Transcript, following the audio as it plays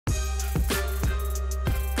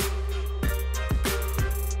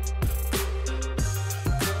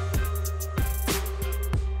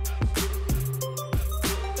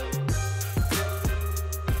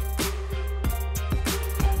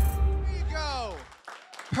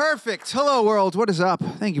Perfect. Hello, world. What is up?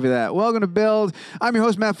 Thank you for that. Welcome to Build. I'm your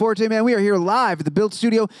host, Matt Forte, man. We are here live at the Build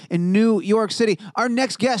Studio in New York City. Our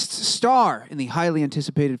next guests star in the highly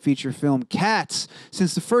anticipated feature film Cats.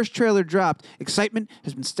 Since the first trailer dropped, excitement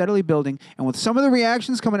has been steadily building, and with some of the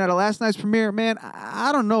reactions coming out of last night's premiere, man,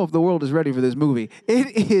 I don't know if the world is ready for this movie.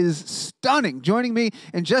 It is stunning. Joining me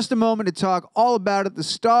in just a moment to talk all about it, the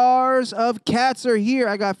stars of Cats are here.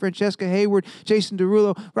 I got Francesca Hayward, Jason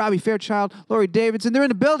Derulo, Robbie Fairchild, Laurie Davidson. They're in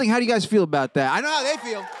the building. How do you guys feel about that? I know how they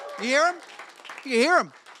feel. You hear them? You hear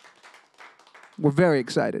them? We're very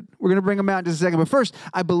excited. We're going to bring them out in just a second. But first,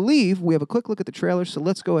 I believe we have a quick look at the trailer, so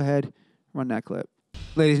let's go ahead and run that clip.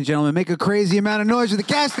 Ladies and gentlemen, make a crazy amount of noise for the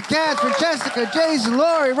cast of Cats, Francesca, Jason,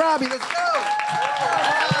 Laurie, Robbie. Let's go.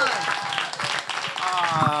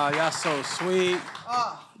 Y'all so sweet.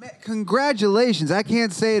 Man, congratulations. I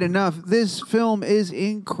can't say it enough. This film is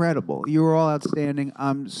incredible. You were all outstanding.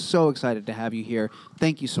 I'm so excited to have you here.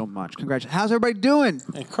 Thank you so much. Congratulations. How's everybody doing?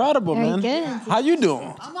 Incredible, Very man. good. How you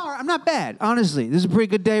doing? I'm all right. I'm not bad, honestly. This is a pretty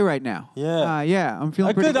good day right now. Yeah. I'm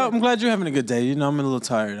feeling pretty good. I'm glad you're having a good day. You know, I'm a little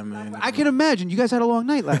tired. I can imagine. You guys had a long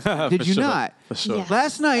night last night. Did you sure. not? For sure. Yeah.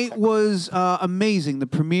 Last night was amazing. The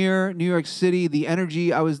premiere, New York City, the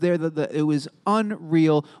energy. I was there. It was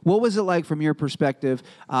unreal. What was it like from your perspective?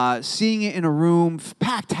 Seeing it in a room,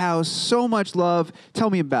 packed house, so much love. Tell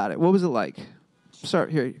me about it. What was it like? Start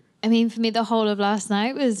here. I mean, for me, the whole of last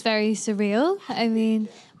night was very surreal. I mean,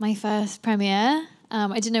 my first premiere,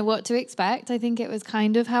 I didn't know what to expect. I think it was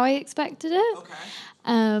kind of how I expected it.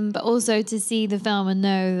 Okay. But also to see the film and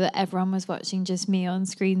know that everyone was watching just me on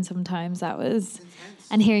screen sometimes, that was...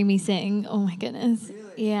 And hearing me sing, oh my goodness.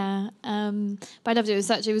 Really? Yeah. But I loved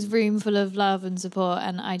it. It was a room full of love and support,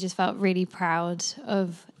 and I just felt really proud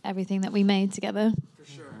of everything that we made together. For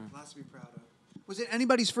sure. Lots to be proud of. Was it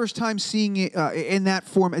anybody's first time seeing it in that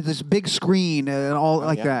form, this big screen and all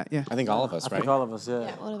like that? Yeah. I think all of us, I right? think all of us, yeah.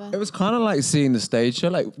 Yeah, all of us. It was kind of like seeing the stage show.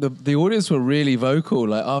 Like the audience were really vocal.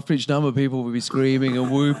 Like after each number, people would be screaming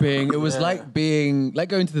and whooping. It was like going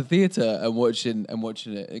to the theater and watching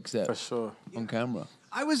it, except For sure. on camera.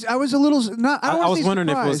 I was a little not. I was wondering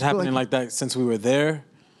if it was surprised, but happening like that since we were there.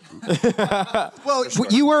 Well,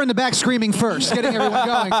 you were in the back screaming first, getting everyone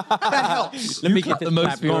going. That helps. Let me get the this most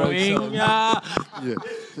clap heroic going.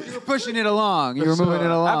 You were pushing it along. You were moving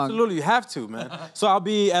it along. Absolutely, you have to, man. So I'll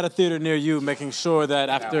be at a theater near you, making sure that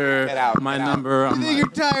after my number, I'm I think you're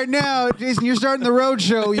tired now, Jason. You're starting the road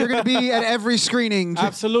show. You're going to be at every screening.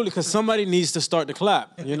 absolutely, because somebody needs to start the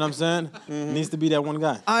clap. You know what I'm saying? Needs to be that one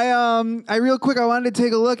guy. I real quick, I wanted to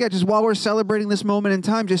take a look at just while we're celebrating this moment in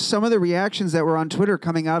time, just some of the reactions that were on Twitter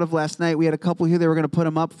coming out of last night. We had a couple here. They were going to put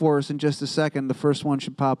them up for us in just a second. The first one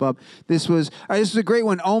should pop up. This was a great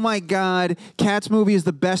one. Oh my God, Cats movie is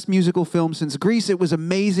the best musical film since Grease. It was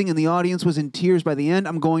amazing, and the audience was in tears by the end.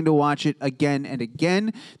 I'm going to watch it again and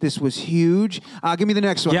again. This was huge. Give me the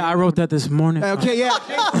next one. Yeah, I wrote that this morning. Okay, yeah.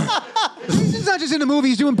 He's not just in the movie.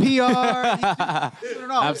 He's doing PR.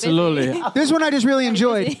 Absolutely. This one I just really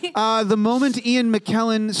enjoyed. The moment Ian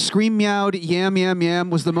McKellen scream-meowed, yam, yam, yam,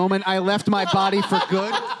 was the moment I left my body for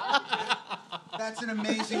good. That's an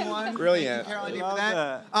amazing one. Brilliant. Caroline, for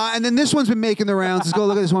that. And then this one's been making the rounds. Let's go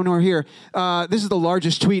look at this one over here. This is the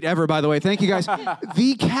largest tweet ever, by the way. Thank you, guys.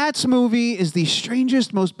 The Cats movie is the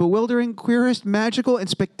strangest, most bewildering, queerest, magical, and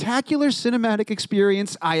spectacular cinematic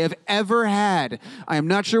experience I have ever had. I am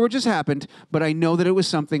not sure what just happened, but I know that it was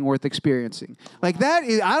something worth experiencing. Like that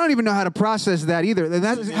is, I don't even know how to process that either. And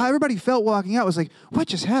that's how everybody felt walking out. Was like, what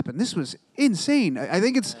just happened? This was insane. I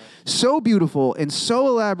think it's so beautiful and so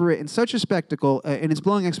elaborate and such a spectacle, and it's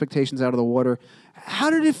blowing expectations out of the water. How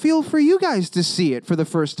did it feel for you guys to see it for the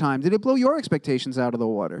first time? Did it blow your expectations out of the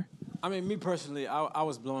water? I mean, me personally, I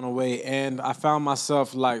was blown away, and I found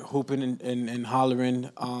myself like hooping and hollering,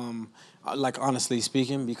 like honestly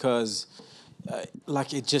speaking, because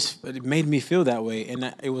like it made me feel that way,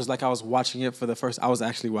 and it was like I was watching it for the first. I was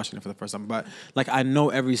actually watching it for the first time, but like I know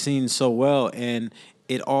every scene so well, and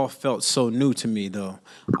it all felt so new to me though,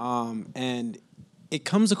 and it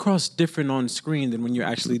comes across different on screen than when you're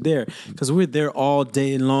actually there, because we're there all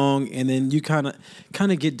day long, and then you kind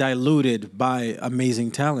of get diluted by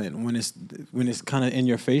amazing talent when it's kind of in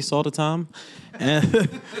your face all the time, and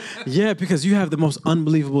yeah, because you have the most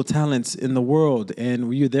unbelievable talents in the world, and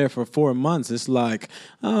when you're there for 4 months, it's like,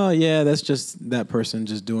 oh yeah, that's just that person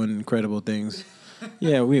just doing incredible things.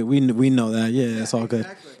 Yeah, we know that. Yeah, it's all good.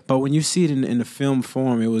 Exactly. But when you see it in the film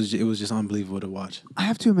form, it was just unbelievable to watch. I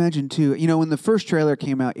have to imagine too. You know, when the first trailer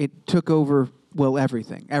came out, it took over well,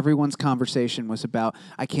 everything. Everyone's conversation was about,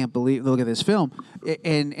 I can't believe, look at this film.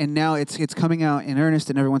 And now it's coming out in earnest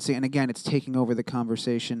and everyone's saying, and again, it's taking over the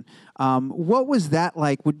conversation. What was that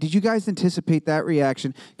like? Did you guys anticipate that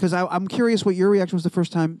reaction? Because I'm curious what your reaction was the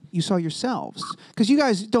first time you saw yourselves. Because you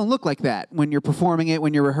guys don't look like that when you're performing it,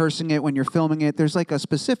 when you're rehearsing it, when you're filming it. There's like a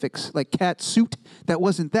specifics, like cat suit that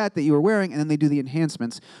wasn't that you were wearing, and then they do the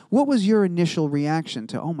enhancements. What was your initial reaction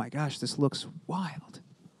to, oh my gosh, this looks wild?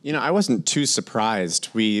 You know, I wasn't too surprised.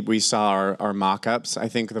 We saw our mock-ups. I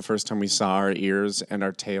think the first time we saw our ears and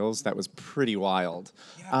our tails, that was pretty wild.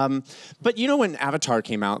 Yeah. But you know, when Avatar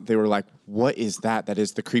came out, they were like, what is that? That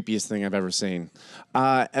is the creepiest thing I've ever seen.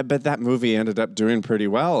 But that movie ended up doing pretty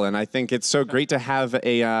well, and I think it's so great to have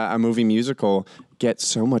a movie musical get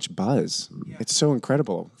so much buzz. Yeah. It's so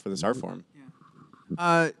incredible for this art form.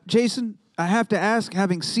 Yeah. Jason, I have to ask,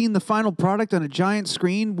 having seen the final product on a giant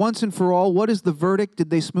screen, once and for all, what is the verdict? Did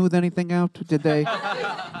they smooth anything out? Did they?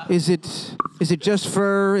 Is it just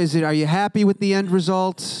fur? Are you happy with the end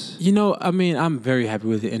result? You know, I mean, I'm very happy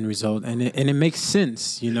with the end result, and it makes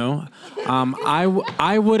sense. You know,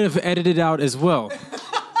 I would have edited out as well.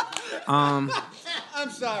 I'm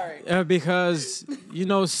sorry. Because, you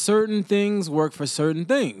know, certain things work for certain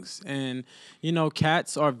things, and you know,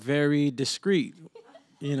 cats are very discreet.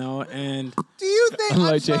 You know, and do you think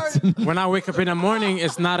unlike Jason, when I wake up in the morning,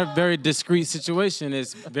 it's not a very discreet situation.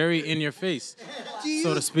 It's very in your face,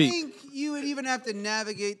 so to speak. Do you think you would even have to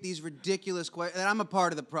navigate these ridiculous questions? And I'm a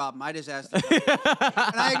part of the problem. I just asked them. And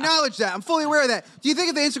I acknowledge that. I'm fully aware of that. Do you think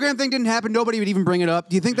if the Instagram thing didn't happen, nobody would even bring it up?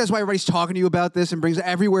 Do you think that's why everybody's talking to you about this and brings it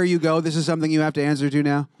everywhere you go? This is something you have to answer to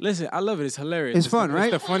now? Listen, I love it. It's hilarious. It's fun,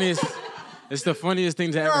 right? It's the funniest. It's the funniest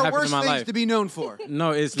thing that ever happened in my life. There are worse things to be known for.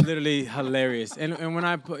 No, it's literally hilarious. And when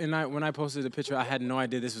I posted the picture, I had no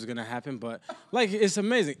idea this was gonna happen. But like, it's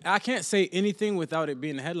amazing. I can't say anything without it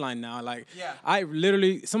being a headline now. Like, yeah. I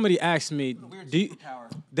literally, somebody asked me,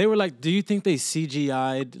 they were like, do you think they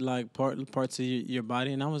CGI'd like parts of your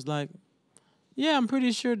body? And I was like, yeah, I'm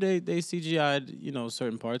pretty sure they CGI'd, you know,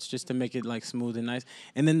 certain parts just to make it like smooth and nice.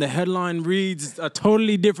 And then the headline reads a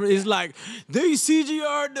totally different. It's like they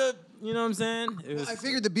CGI'd the. You know what I'm saying? I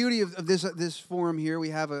figured the beauty of this forum here, we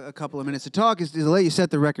have a couple of minutes to talk, is to let you set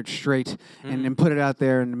the record straight and put it out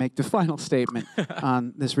there and make the final statement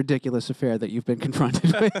on this ridiculous affair that you've been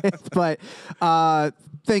confronted with. But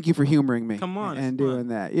thank you for humoring me. Come on, and doing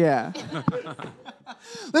that. Yeah.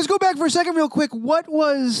 Let's go back for a second real quick. What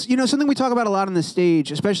was, you know, something we talk about a lot on the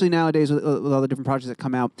stage, especially nowadays with all the different projects that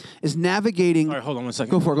come out, is navigating. All right, hold on 1 second.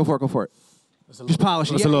 Go for it. Just polish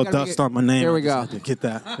it. There's a little dust on my name. There we go. Get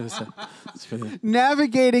that.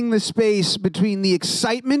 Navigating the space between the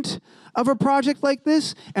excitement of a project like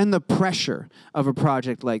this and the pressure of a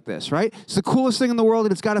project like this, right? It's the coolest thing in the world,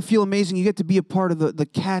 and it's got to feel amazing. You get to be a part of the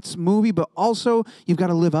Cats movie, but also you've got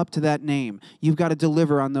to live up to that name. You've got to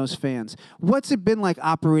deliver on those fans. What's it been like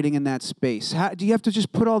operating in that space? Do you have to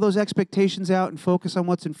just put all those expectations out and focus on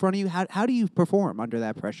what's in front of you? How do you perform under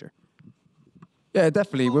that pressure? Yeah,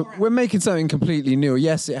 definitely. We're making something completely new.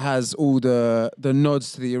 Yes, it has all the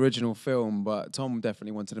nods to the original film, but Tom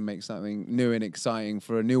definitely wanted to make something new and exciting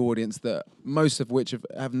for a new audience that most of which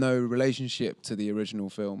have no relationship to the original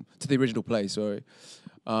film, to the original play, sorry.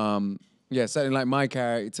 Yeah, certainly like my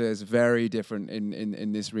character is very different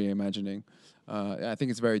in this reimagining. I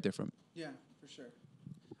think it's very different. Yeah, for sure.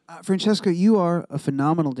 Francesca, you are a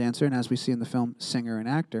phenomenal dancer, and as we see in the film, singer and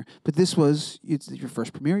actor. But it's your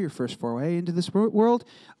first premiere, your first foray into this world.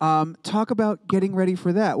 Talk about getting ready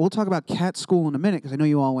for that. We'll talk about Cat School in a minute, because I know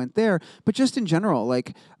you all went there. But just in general,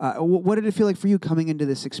 like, what did it feel like for you coming into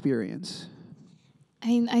this experience? I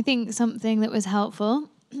mean, I think something that was helpful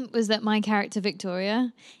was that my character,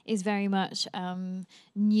 Victoria, is very much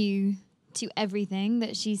new to everything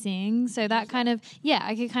that she's seeing. So that kind of,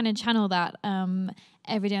 I could kind of channel that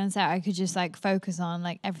every day on set. I could just like focus on,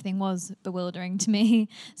 like, everything was bewildering to me.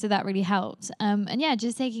 So that really helped. And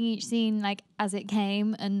just taking each scene like as it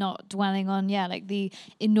came and not dwelling on, like the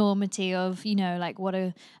enormity of, like what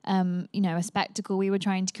a spectacle we were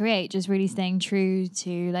trying to create, just really staying true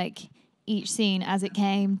to like each scene as it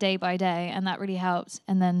came day by day. And that really helped.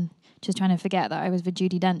 And then just trying to forget that I was with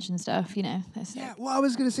Judi Dench and stuff, Yeah, well, I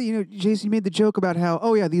was going to say, Jason, you made the joke about how,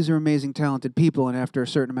 these are amazing, talented people, and after a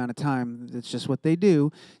certain amount of time, that's just what they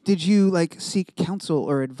do. Did you, like, seek counsel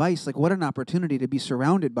or advice? Like, what an opportunity to be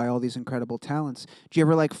surrounded by all these incredible talents. Do you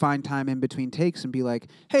ever, like, find time in between takes and be like,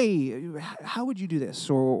 hey, how would you do this?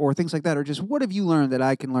 Or things like that? Or just, what have you learned that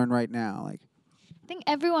I can learn right now? Like, I think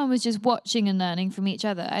everyone was just watching and learning from each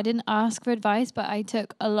other. I didn't ask for advice, but I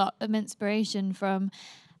took a lot of inspiration from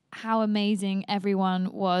how amazing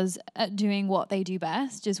everyone was at doing what they do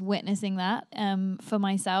best, just witnessing that for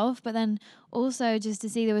myself. But then also just to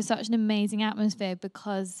see there was such an amazing atmosphere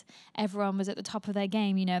because everyone was at the top of their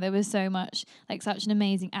game. You know, there was so much, like such an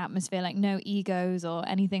amazing atmosphere, like no egos or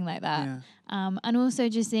anything like that. Yeah. And also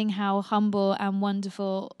just seeing how humble and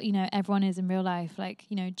wonderful, you know, everyone is in real life. Like,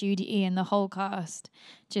 you know, Judy E and the whole cast,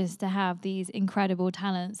 just to have these incredible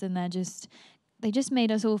talents, and they just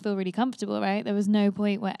made us all feel really comfortable, right? There was no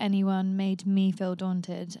point where anyone made me feel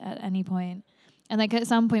daunted at any point. And like at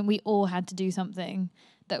some point, we all had to do something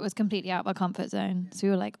that was completely out of our comfort zone. So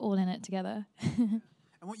we were like all in it together. And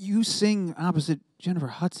what you sing opposite Jennifer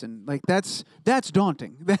Hudson, like that's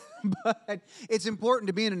daunting. But it's important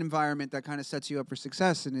to be in an environment that kind of sets you up for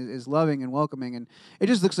success and is loving and welcoming. And it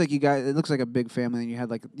just looks like you guys. It looks like a big family, and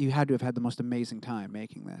you had to have had the most amazing time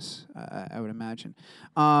making this. I would imagine.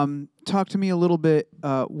 Talk to me a little bit.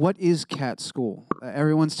 What is Cat School?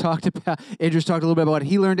 Everyone's talked about. Andrew's talked a little bit about what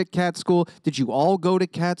he learned at Cat School. Did you all go to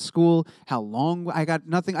Cat School? How long? I got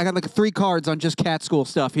nothing. I got like 3 cards on just Cat School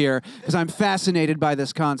stuff here because I'm fascinated by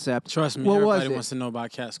this concept. Trust me, what everybody was it? wants to know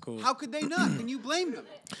about Cat School. How could they not? Can you blame them?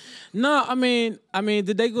 No, I mean,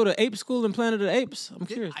 did they go to Ape School and Planet of the Apes? I'm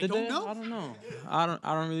curious. I Did don't they? know. I don't know.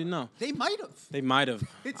 I don't really know. They might have. They might have.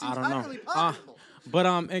 It's I don't know. entirely possible. But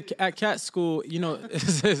at Cat School, you know,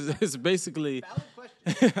 it's basically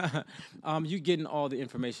you getting all the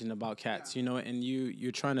information about cats, you know, and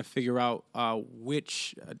you're trying to figure out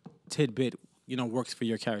which tidbit, you know, works for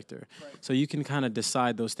your character. Right. So you can kind of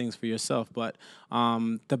decide those things for yourself. But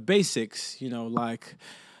the basics, you know, like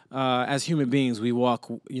as human beings, we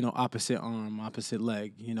walk, you know, opposite arm, opposite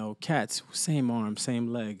leg. You know, cats, same arm,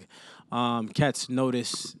 same leg. Cats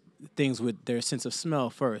notice things with their sense of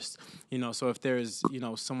smell first. You know, so if there's, you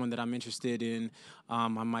know, someone that I'm interested in, I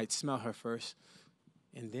might smell her first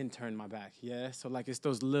and then turn my back. Yeah. So like it's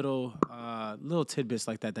those little tidbits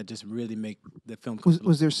like that that just really make the film complete.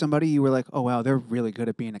 Was there somebody you were like, oh wow, they're really good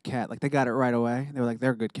at being a cat? Like they got it right away. They were like,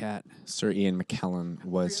 they're a good cat. Sir Ian McKellen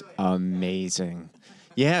was amazing.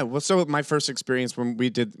 Yeah, well, so my first experience when we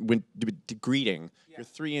did greeting, you're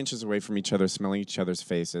 3 inches away from each other, smelling each other's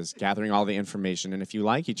faces, gathering all the information, and if you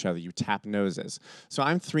like each other, you tap noses. So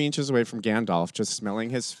I'm 3 inches away from Gandalf, just smelling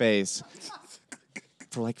his face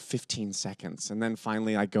for like 15 seconds, and then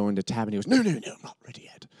finally I go into tap, and he goes, no, not ready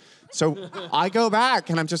yet. So I go back,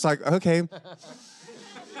 and I'm just like, okay.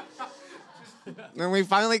 And we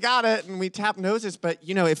finally got it, and we tap noses, but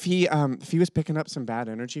you know, if he was picking up some bad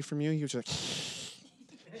energy from you, he was like...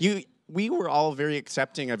 We were all very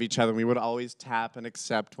accepting of each other. We would always tap and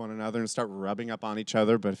accept one another and start rubbing up on each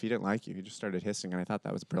other. But if he didn't like you, he just started hissing, and I thought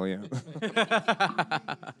that was brilliant. What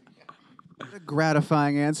a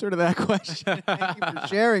gratifying answer to that question. Thank you for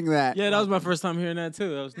sharing that. Yeah, that was my first time hearing that too.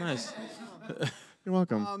 That was nice. You're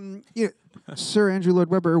welcome. Sir Andrew Lloyd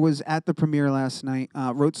Webber was at the premiere last night,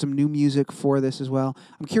 wrote some new music for this as well.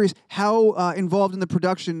 I'm curious, how involved in the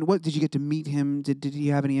production, what did you get to meet him? Did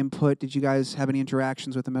you have any input? Did you guys have any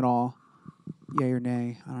interactions with him at all? Yay or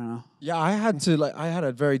nay? I don't know. Yeah, I had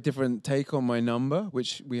a very different take on my number,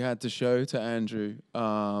 which we had to show to Andrew.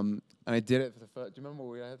 And I did it for the first, do you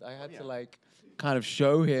remember I had to like kind of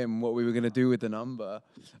show him what we were going to do with the number.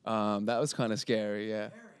 That was kind of scary, yeah.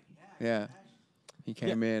 Yeah. He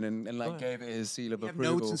came in and like gave it his seal of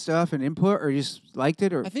approval. Notes and stuff and input, or you just liked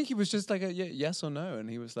it, or I think he was just like a yes or no, and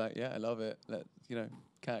he was like, "Yeah, I love it.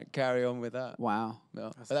 Carry on with that." wow.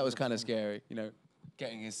 No, but that was kind of scary, you know,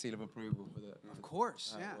 getting his seal of approval for that. Of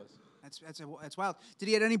course, yeah. That's wild. Did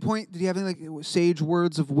he at any point? Did he have any like sage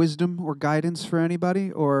words of wisdom or guidance for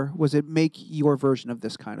anybody, or was it make your version of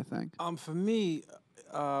this kind of thing? For me,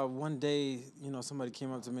 one day, you know, somebody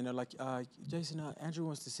came up to me and they're like, "Jason, Andrew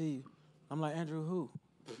wants to see you." I'm like, Andrew, who?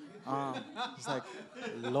 He's like,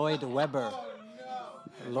 Lloyd Webber.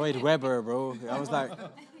 Lloyd Webber, bro. I was like,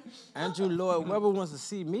 Andrew Lloyd Webber wants to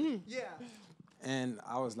see me? Yeah. And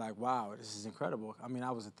I was like, wow, this is incredible. I mean,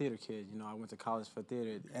 I was a theater kid. You know, I went to college for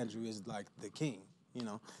theater. Andrew is like the king, you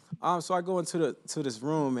know. So I go into this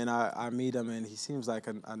room, and I meet him, and he seems like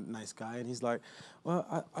a nice guy. And he's like,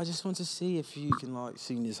 well, I just want to see if you can like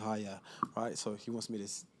sing this higher, right? So he wants me to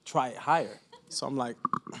try it higher. So I'm like,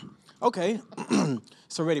 okay,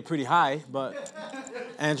 it's already pretty high, but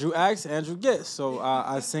Andrew asks, Andrew gets. So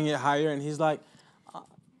I sing it higher, and he's like,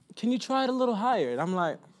 can you try it a little higher? And I'm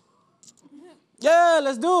like, yeah,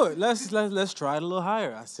 let's do it. Let's try it a little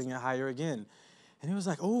higher. I sing it higher again. And he was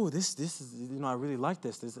like, oh, this is, you know, I really like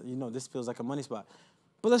this. You know, this feels like a money spot.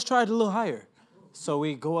 But let's try it a little higher. So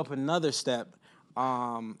we go up another step,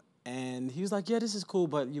 And he was like, "Yeah, this is cool,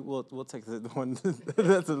 but we'll take the one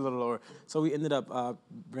that's a little lower." So we ended up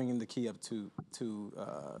bringing the key up two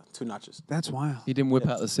notches. That's wild. He didn't whip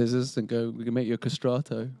out the scissors and go, "We can make you a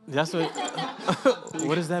castrato." That's what.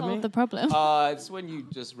 What does that Solve mean? the problem. It's when you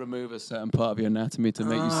just remove a certain part of your anatomy to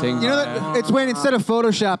make you sing. You know, that, it's when instead of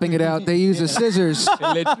photoshopping it out, they use the scissors.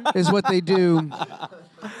 Is what they do.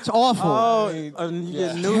 It's awful. Oh, you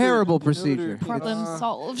get neutered. Terrible procedure. Problem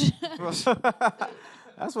solved.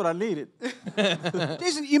 That's what I needed.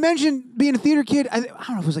 Jason, you mentioned being a theater kid. I don't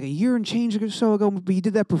know if it was like a year and change or so ago, but you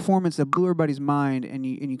did that performance that blew everybody's mind, and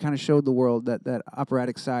you kind of showed the world that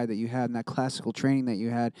operatic side that you had and that classical training that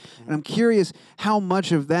you had. And I'm curious how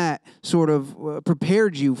much of that sort of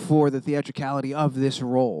prepared you for the theatricality of this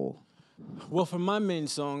role. Well, for my main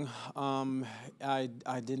song, I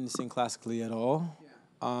didn't sing classically at all,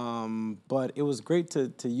 but it was great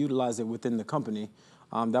to utilize it within the company.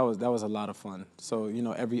 That was a lot of fun. So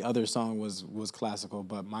every other song was classical,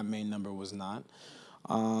 but my main number was not.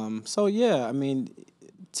 So yeah, I mean,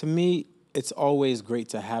 to me, it's always great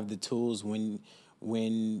to have the tools when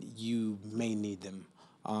you may need them.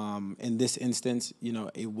 In this instance,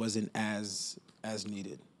 it wasn't as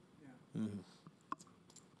needed. Yeah. Mm-hmm.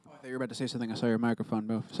 I thought you were about to say something. I saw your microphone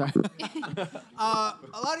move. Sorry. A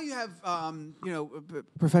lot of you have,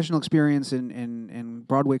 professional experience in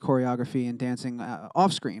Broadway choreography and dancing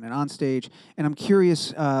off screen and on stage. And I'm curious,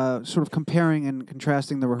 sort of comparing and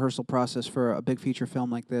contrasting the rehearsal process for a big feature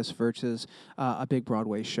film like this versus a big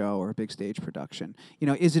Broadway show or a big stage production.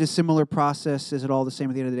 Is it a similar process? Is it all the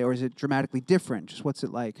same at the end of the day, or is it dramatically different? Just what's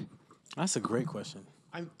it like? That's a great question.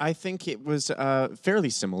 I think it was fairly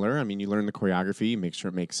similar. I mean, you learn the choreography, make sure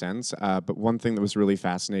it makes sense. But one thing that was really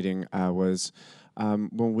fascinating was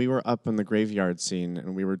when we were up in the graveyard scene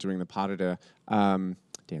and we were doing the pas de deux,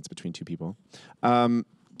 dance between two people. Tom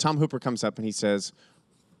Hooper comes up and he says,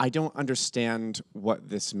 "I don't understand what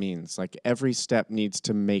this means. Like every step needs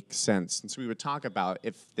to make sense." And so we would talk about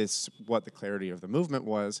what the clarity of the movement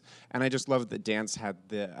was. And I just loved that dance had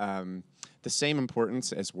the same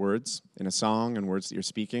importance as words in a song and words that you're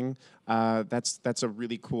speaking. That's a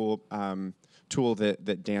really cool tool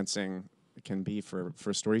that dancing can be for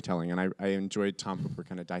storytelling. And I enjoyed Tom Hooper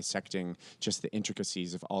kind of dissecting just the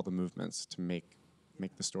intricacies of all the movements to make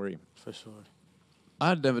the story. For sure.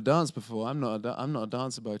 I'd never danced before. I'm not a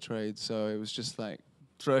dancer by trade, so it was just like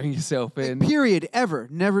throwing yourself in. Period. Ever.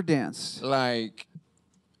 Never danced. Like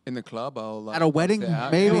in the club, I'll like at a wedding, bust it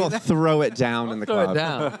out. maybe. We'll throw it down in the Throw club. it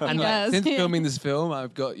down. And like, Yes. since filming this film,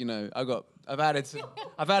 I've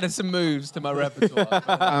added some moves to my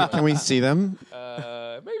repertoire. Can we see them?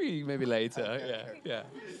 Maybe later. Yeah.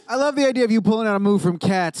 I love the idea of you pulling out a move from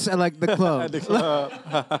Cats at like the club.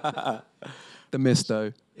 The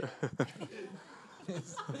misto.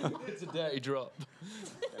 It's a dirty drop.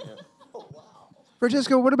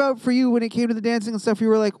 Francesca, what about for you when it came to the dancing and stuff? You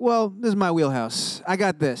were like, well, this is my wheelhouse. I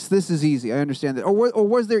got this. This is easy. I understand that. Or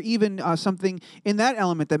was there even something in that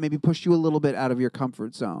element that maybe pushed you a little bit out of your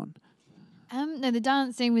comfort zone? No, the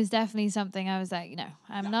dancing was definitely something I was like,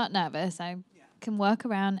 I'm not nervous. I can work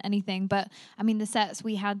around anything. But, I mean, the sets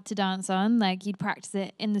we had to dance on, like, you'd practice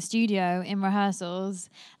it in the studio, in rehearsals,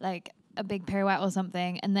 like a big pirouette or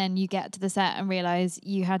something, and then you get to the set and realize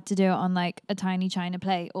you had to do it on, like, a tiny china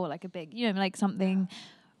plate or, like, a big, like, something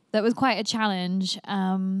that was quite a challenge.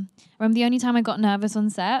 I remember the only time I got nervous on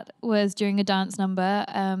set was during a dance number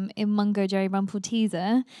in Mungo Jerry Rumple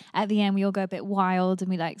Teaser. At the end, we all go a bit wild and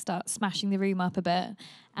we like start smashing the room up a bit.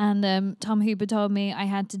 And Tom Hooper told me I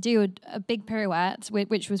had to do a big pirouette,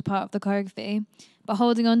 which was part of the choreography, but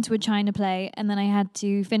holding on to a china plate, and then I had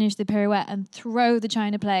to finish the pirouette and throw the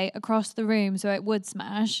china plate across the room so it would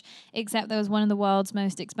smash, except there was one of the world's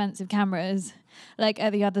most expensive cameras like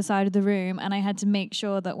at the other side of the room, and I had to make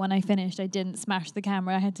sure that when I finished I didn't smash the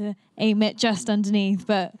camera. I had to aim it just underneath,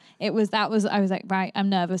 but I was like, right, I'm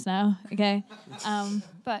nervous now, okay?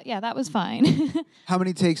 But yeah, that was fine. How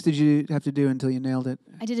many takes did you have to do until you nailed it?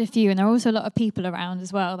 I did a few, and there were also a lot of people around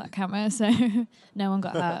as well, that camera, so no one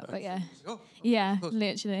got hurt, but yeah. Yeah,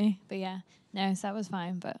 literally, but yeah. No, so that was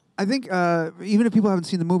fine, but... I think even if people haven't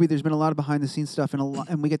seen the movie, there's been a lot of behind-the-scenes stuff,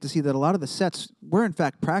 and we get to see that a lot of the sets were, in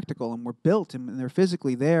fact, practical and were built, and they're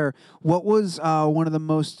physically there. What was one of the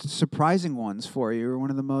most surprising ones for you, or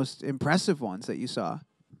one of the most impressive ones that you saw?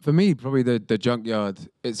 For me, probably the junkyard.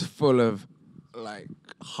 It's full of, like,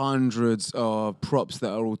 hundreds of props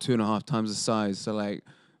that are all 2.5 times the size, so, like,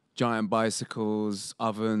 giant bicycles,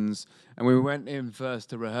 ovens. And we went in first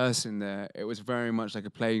to rehearse in there. It was very much like a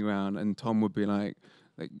playground, and Tom would be like,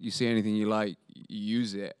 you see anything you like, you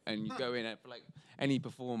use it, and you go in for like any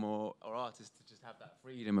performer or artist to just have that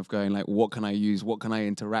freedom of going like, what can I use? What can I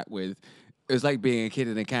interact with? It was like being a kid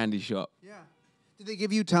in a candy shop. Yeah. Did they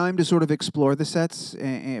give you time to sort of explore the sets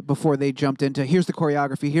before they jumped into, here's the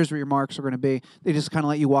choreography, here's where your marks are going to be? They just kind of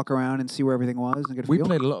let you walk around and see where everything was and get a We feel?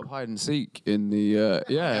 played a lot of hide and seek in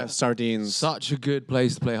the, Sardines. Such a good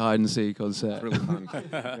place to play hide and seek on set. Really fun.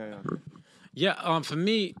 For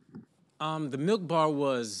me, the Milk Bar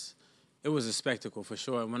was a spectacle for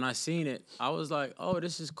sure. When I seen it, I was like, oh,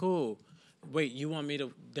 this is cool. Wait, you want me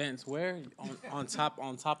to dance where? On top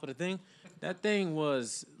of the thing? That thing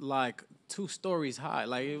was like 2 stories high.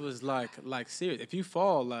 Like it was like serious. If you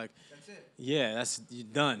fall, like that's it. Yeah, you're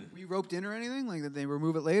done. Were you roped in or anything? Like did they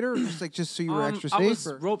remove it later? Or just so you were extra safe? I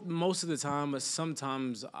was roped most of the time, but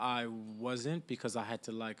sometimes I wasn't because I had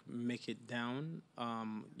to like make it down,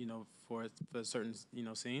 for a certain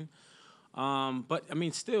scene. But I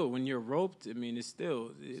mean, still, when you're roped, I mean, it's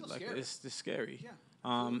still like scary. It's scary. Yeah.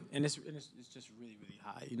 And it's just really really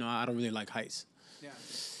high. I don't really like heights. Yeah.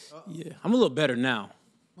 Yeah, I'm a little better now.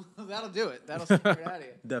 That'll do it. That'll scare it out of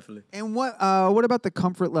you. Definitely. And what about the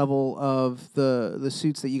comfort level of the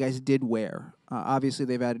suits that you guys did wear? Obviously,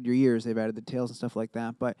 they've added your ears, they've added the tails and stuff like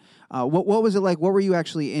that. But what was it like? What were you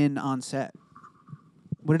actually in on set?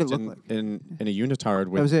 What did it look like? In a unitard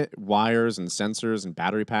with wires and sensors and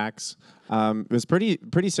battery packs. It was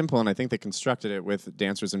pretty simple, and I think they constructed it with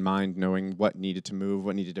dancers in mind, knowing what needed to move,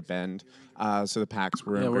 what needed to bend. So the packs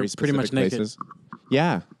were in very specific pretty much places.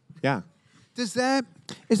 Yeah. Is that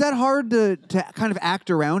hard to kind of act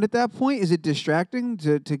around at that point? Is it distracting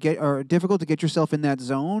to get or difficult to get yourself in that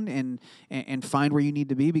zone and find where you need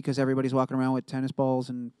to be because everybody's walking around with tennis balls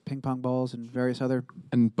and ping pong balls and various other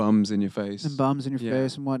bums in your face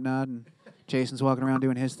face and whatnot, and Jason's walking around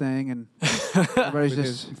doing his thing and everybody's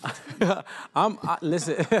just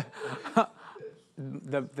listen.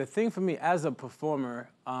 The thing for me as a performer,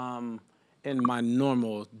 in my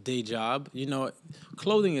normal day job,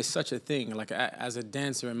 clothing is such a thing. Like as a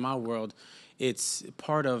dancer in my world, it's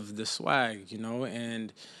part of the swag,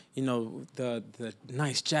 and the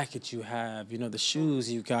nice jacket you have, the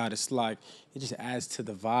shoes you got. It's like it just adds to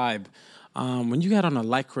the vibe. When you got on a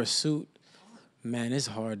Lycra suit, man, it's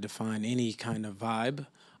hard to find any kind of vibe.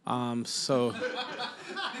 So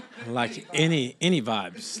like any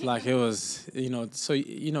vibes, like it was, so,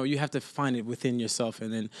 you have to find it within yourself.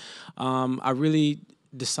 And then, I really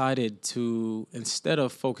decided to, instead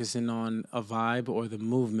of focusing on a vibe or the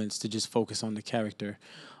movements, to just focus on the character.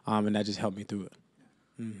 And that just helped me through it.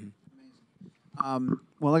 Mm-hmm.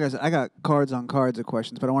 Well, like I said, I got cards on cards of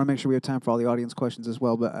questions, but I want to make sure we have time for all the audience questions as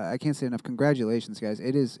well. But I can't say enough. Congratulations, guys!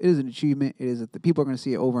 It is an achievement. It is that the people are going to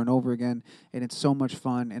see it over and over again, and it's so much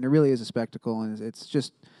fun, and it really is a spectacle, and it's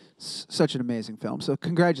just such an amazing film. So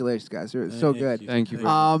congratulations, guys! They're so good. Thank you.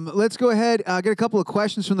 Let's go ahead. Get a couple of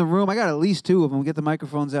questions from the room. I got at least 2 of them. We'll get the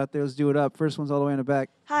microphones out there. Let's do it up. First one's all the way in the back.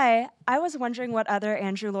 Hi, I was wondering what other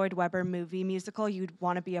Andrew Lloyd Webber musical you'd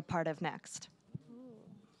want to be a part of next.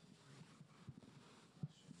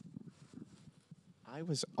 I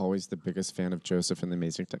was always the biggest fan of Joseph and the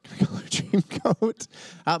Amazing Technicolor Dreamcoat.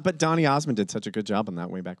 But Donny Osmond did such a good job on that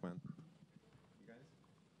way back when.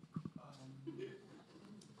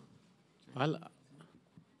 I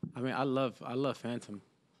love Phantom.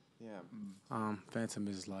 Yeah. Phantom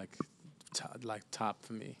is like top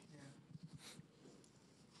for me.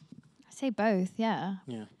 I say both, yeah.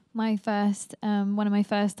 Yeah. My first, one of my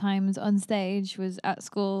first times on stage was at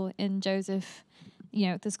school in Joseph,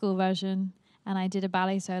 the school version. And I did a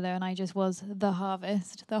ballet solo, and I just was the whole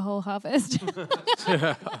harvest. So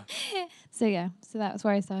that was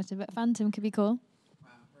where I started. But Phantom could be cool. Wow,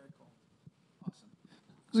 very cool. Awesome.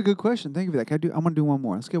 That was a good question. Thank you for that. I'm going to do one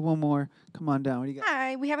more. Let's get one more. Come on down. What do you got?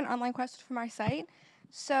 Hi, we have an online question from our site.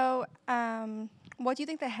 So, what do you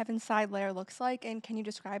think the heaven side layer looks like, and can you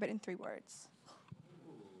describe it in 3 words?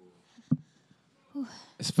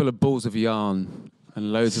 It's full of balls of yarn.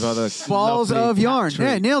 And loads of other balls of yarn.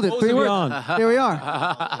 Yeah, nailed it. 3 words. There we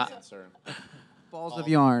are. Balls of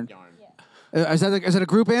yarn. Is that a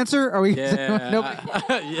group answer? Are we? Yeah. Nobody.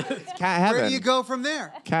 Cat Heaven. Where do you go from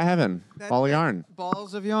there? Cat Heaven. Ball of yarn.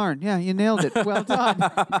 Balls of yarn. Yeah, you nailed it. Well done.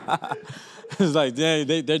 It's like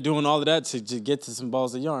they're doing all of that to get to some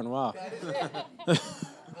balls of yarn. Wow.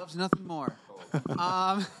 Loves nothing more.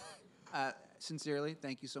 sincerely,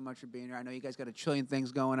 thank you so much for being here. I know you guys got a trillion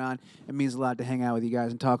things going on. It means a lot to hang out with you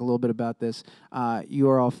guys and talk a little bit about this. You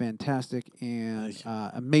are all fantastic and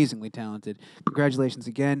amazingly talented. Congratulations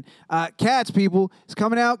again. Cats, people, it's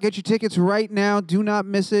coming out. Get your tickets right now. Do not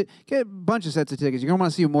miss it. Get a bunch of sets of tickets. You're going to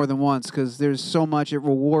want to see it more than once because there's so much. It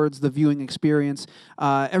rewards the viewing experience.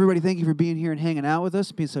 Everybody, thank you for being here and hanging out with us.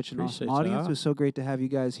 It's been such an awesome audience. It was so great to have you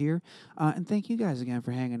guys here. And thank you guys again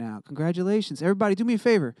for hanging out. Congratulations. Everybody, do me a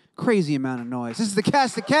favor. Crazy amount of noise. This is the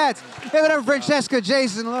cast of Cats. Hey, whatever, Francesca,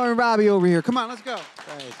 Jason, Laurie, Robbie over here. Come on, let's go.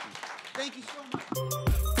 Thank you. Thank you so much.